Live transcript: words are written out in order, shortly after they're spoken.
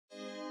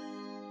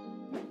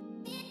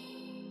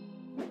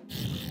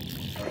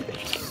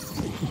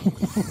Hello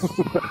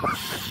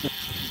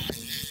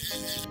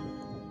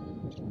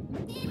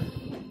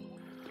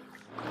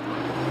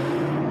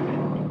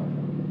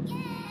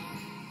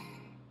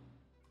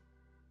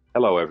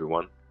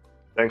everyone,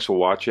 thanks for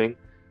watching.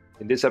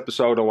 In this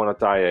episode I want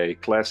to tie a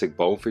classic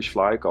bonefish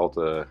fly called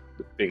the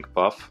pink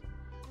puff,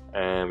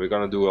 and we're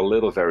going to do a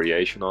little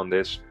variation on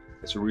this.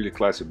 It's a really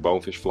classic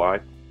bonefish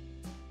fly.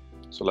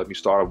 So let me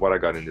start with what I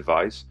got in the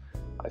vise.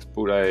 I've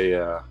put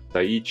a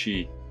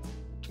Daiichi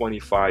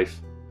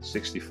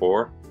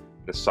 2564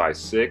 in a size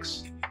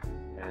 6,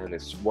 and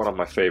it's one of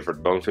my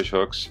favorite bonefish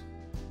hooks.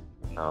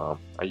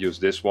 I use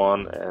this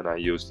one, and I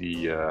use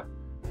the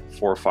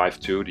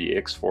 452, the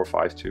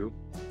X452.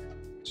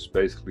 It's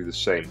basically the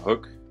same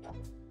hook.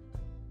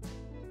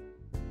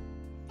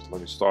 So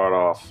let me start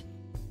off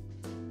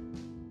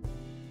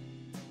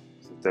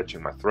with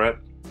attaching my thread,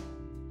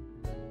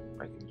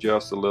 making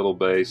just a little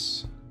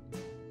base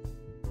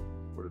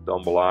for the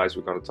dumbbell eyes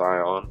we're going to tie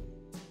on.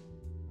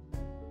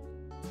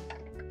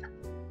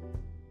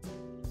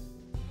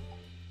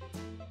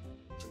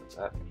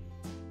 That.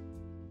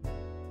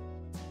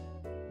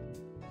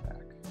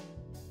 Back.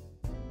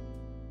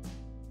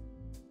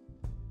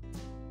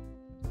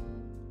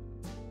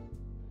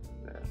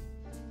 Then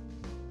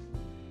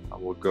I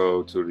will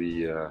go to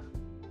the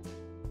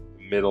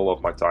middle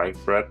of my tying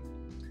thread.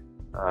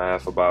 I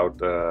have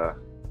about I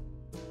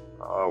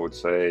would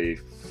say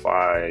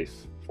 4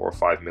 or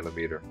 5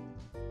 millimeter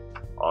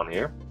on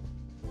here.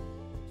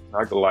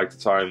 I like to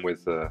tie them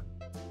with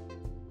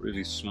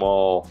really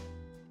small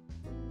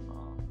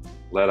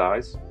lead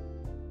eyes.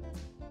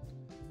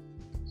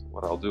 So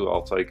what I'll do,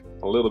 I'll take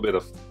a little bit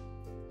of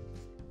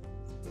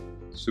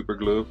super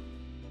glue,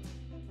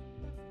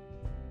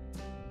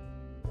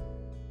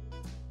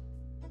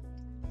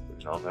 put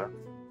it on there,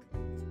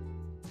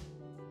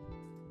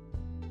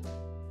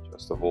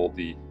 just to hold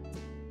the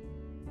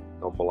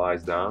dumbbell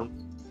eyes down.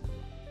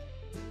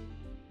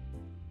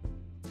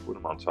 Put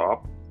them on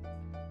top.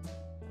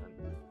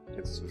 And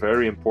it's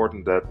very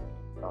important that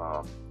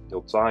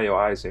you'll tie your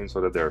eyes in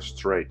so that they're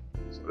straight,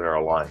 so they're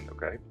aligned,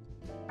 okay?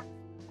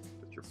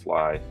 That your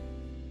fly,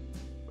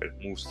 when it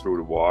moves through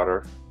the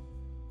water,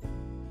 it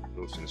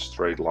moves in a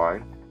straight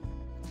line.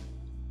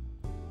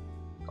 A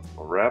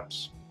couple of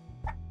wraps.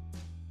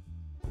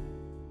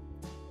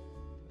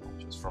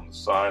 Just from the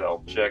side,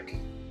 I'll check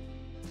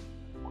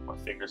with my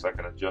fingers. I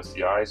can adjust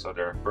the eyes so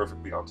they're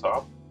perfectly on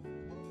top.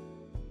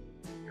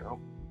 There you go.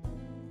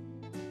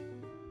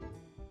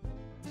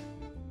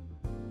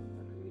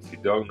 If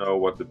you don't know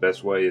what the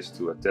best way is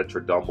to attach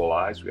your dumbbell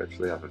eyes, we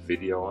actually have a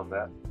video on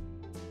that.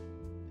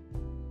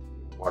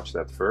 Watch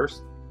that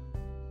first.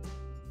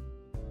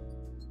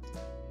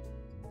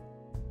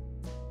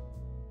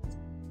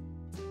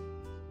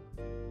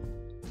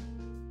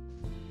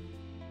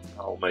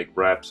 I'll make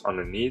wraps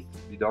underneath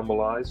the dumbbell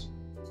eyes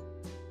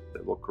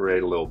that will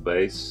create a little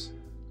base.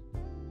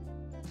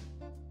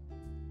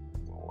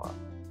 We'll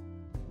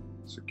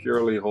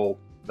securely hold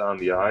down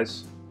the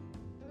eyes.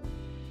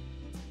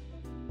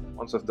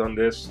 Once I've done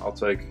this, I'll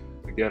take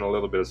again a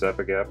little bit of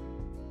Zap-A-Gap,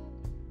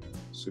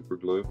 super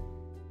glue,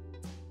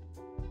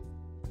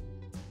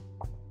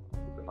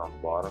 put it on the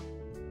bottom,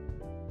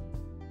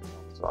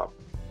 on the top,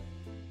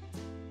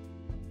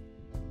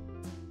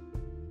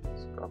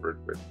 just cover it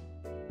with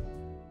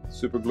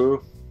super glue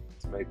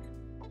to make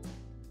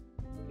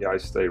the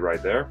eyes stay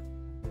right there.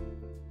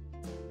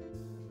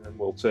 And then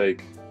we'll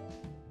take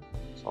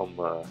some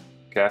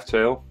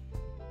calftail.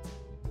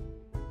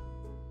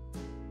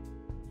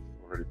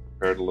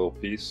 Prepared a little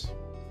piece.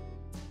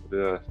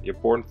 The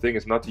important thing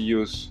is not to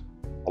use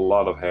a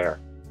lot of hair.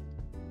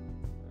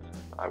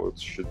 I would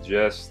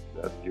suggest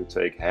that you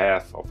take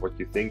half of what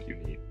you think you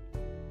need.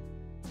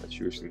 That's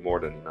usually more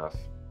than enough.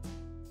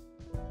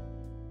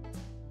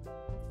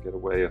 Get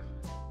away of,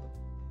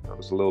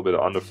 there's a little bit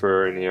of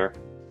underfur in here.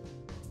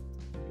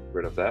 Get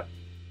rid of that.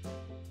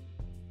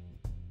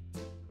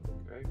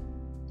 Okay.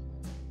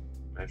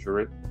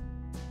 Measure it.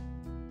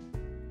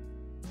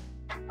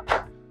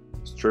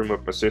 Trim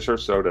with my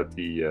scissors so that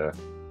the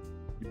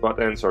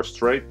butt ends are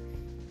straight.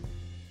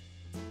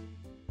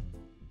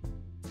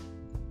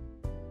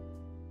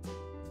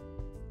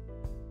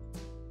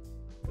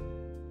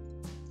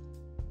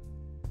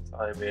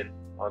 Tie them in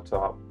on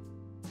top.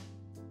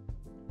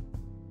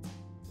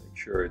 Make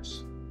sure it's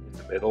in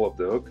the middle of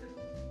the hook.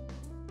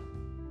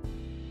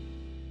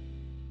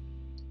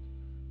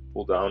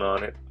 Pull down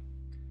on it.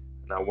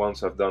 Now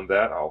once I've done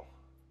that, I'll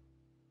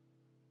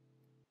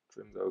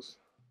trim those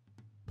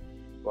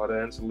butt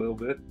ends a little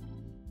bit.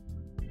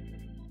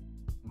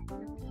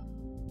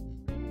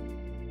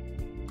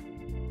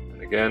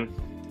 And again,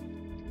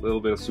 a little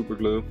bit of super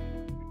glue.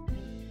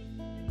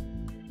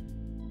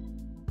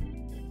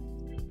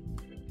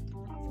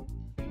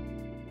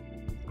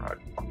 Right.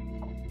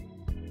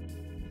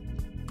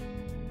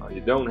 Now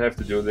you don't have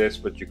to do this,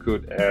 but you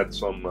could add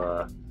some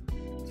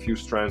few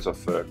strands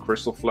of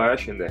crystal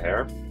flash in the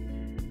hair.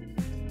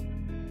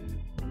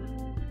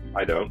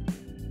 I don't.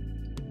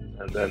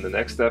 And then the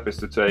next step is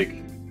to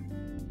take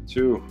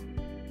two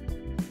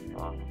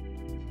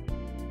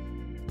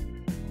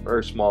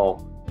very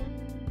small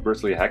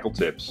grizzly hackle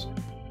tips,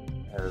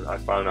 and I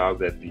found out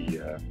that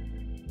the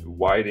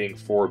Whiting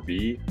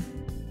 4B,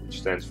 which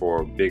stands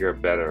for bigger,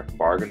 better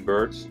bargain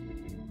birds,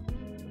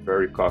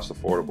 very cost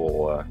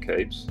affordable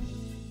capes.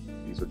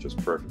 These are just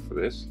perfect for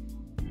this.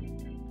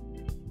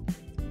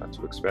 Not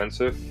too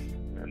expensive,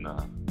 and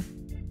the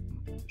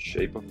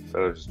shape of the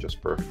feathers is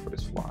just perfect for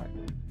this fly.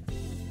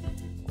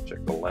 I'll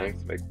check the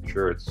length, make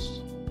sure it's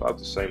about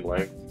the same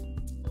length.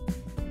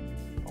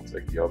 I'll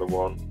take the other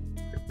one,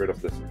 get rid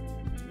of the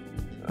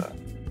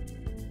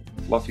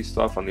fluffy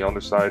stuff on the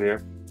underside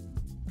here.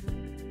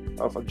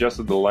 I've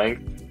adjusted the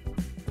length.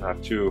 I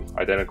have two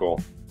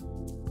identical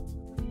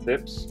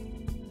tips.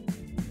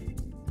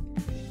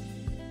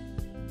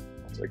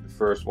 I'll take the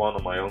first one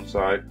on my own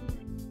side.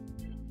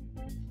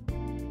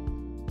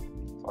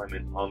 Climb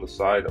in on the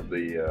side of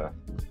the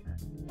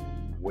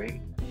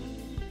wing.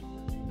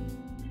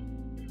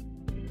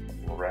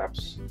 Couple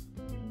wraps.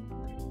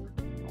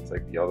 I'll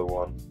take the other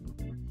one.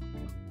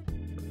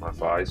 With my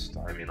vise,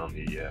 tie in on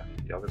the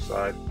other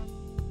side.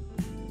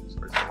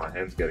 Sorry for my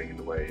hands getting in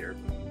the way here.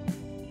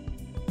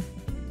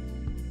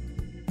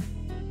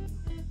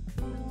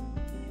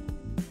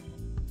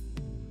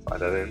 Tie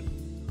that in.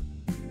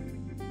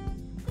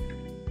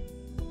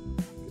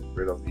 Get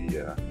rid of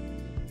the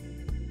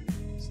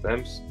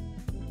stems.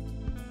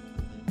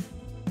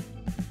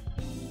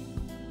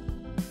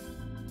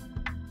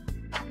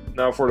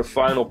 Now for the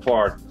final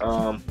part.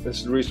 This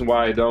is the reason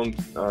why I don't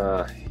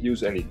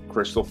use any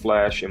crystal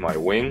flash in my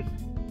wing.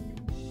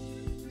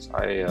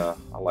 I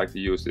like to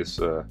use this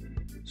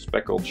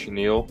Speckled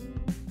chenille,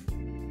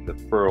 the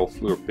pearl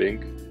fluo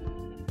pink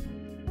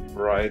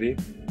variety.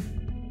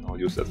 I'll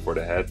use that for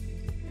the head.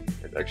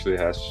 It actually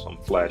has some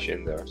flash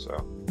in there, so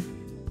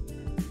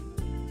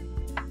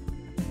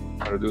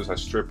what I do is I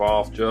strip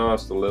off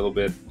just a little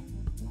bit,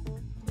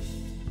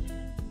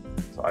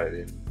 tie it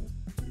in.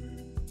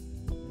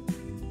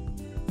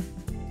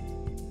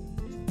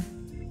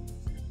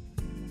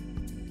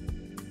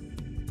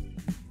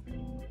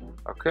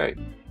 Okay,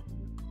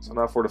 so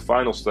now for the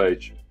final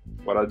stage,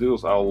 what I do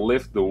is I'll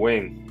lift the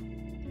wing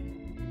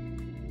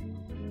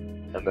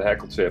and the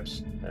hackle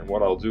tips, and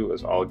what I'll do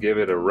is I'll give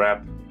it a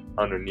wrap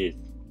underneath.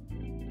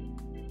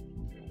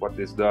 What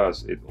this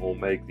does, it will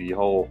make the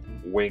whole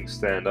wing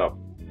stand up.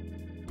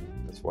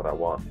 That's what I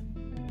want.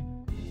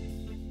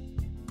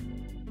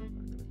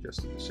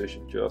 Adjust the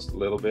position just a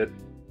little bit.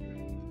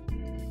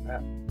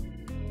 I'll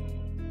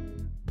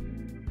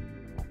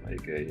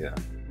make a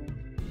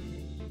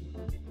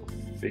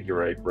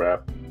figure 8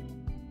 wrap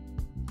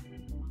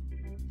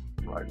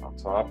right on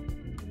top.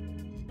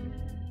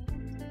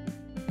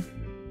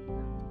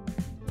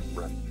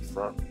 Wrap in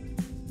front.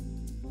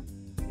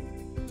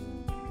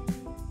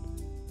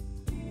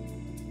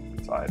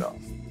 Tie it off.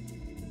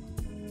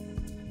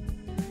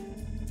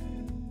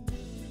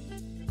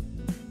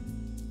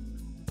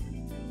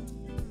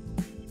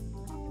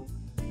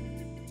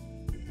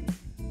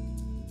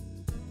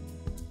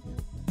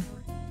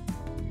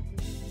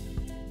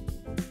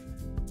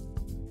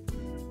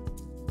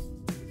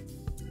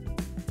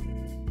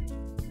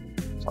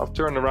 So I've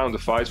turned around the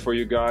vise for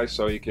you guys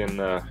so you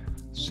can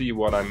see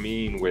what I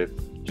mean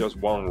with just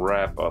one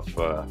wrap of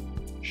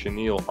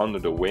chenille under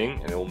the wing,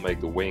 and it will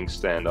make the wing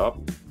stand up.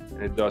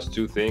 And it does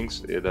two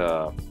things. It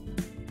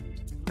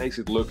makes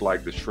it look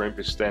like the shrimp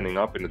is standing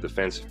up in a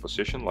defensive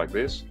position like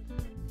this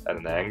at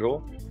an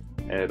angle,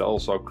 and it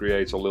also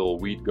creates a little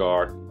weed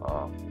guard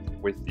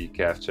with the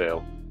calf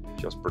tail,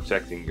 just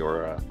protecting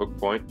your hook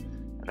point.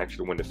 And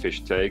actually when the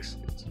fish takes,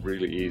 it's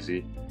really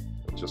easy.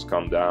 It'll just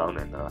come down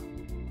and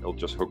it'll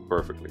just hook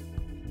perfectly.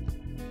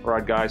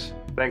 Alright guys,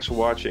 thanks for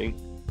watching.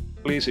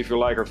 Please, if you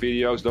like our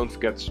videos, don't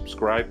forget to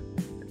subscribe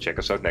and check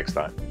us out next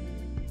time.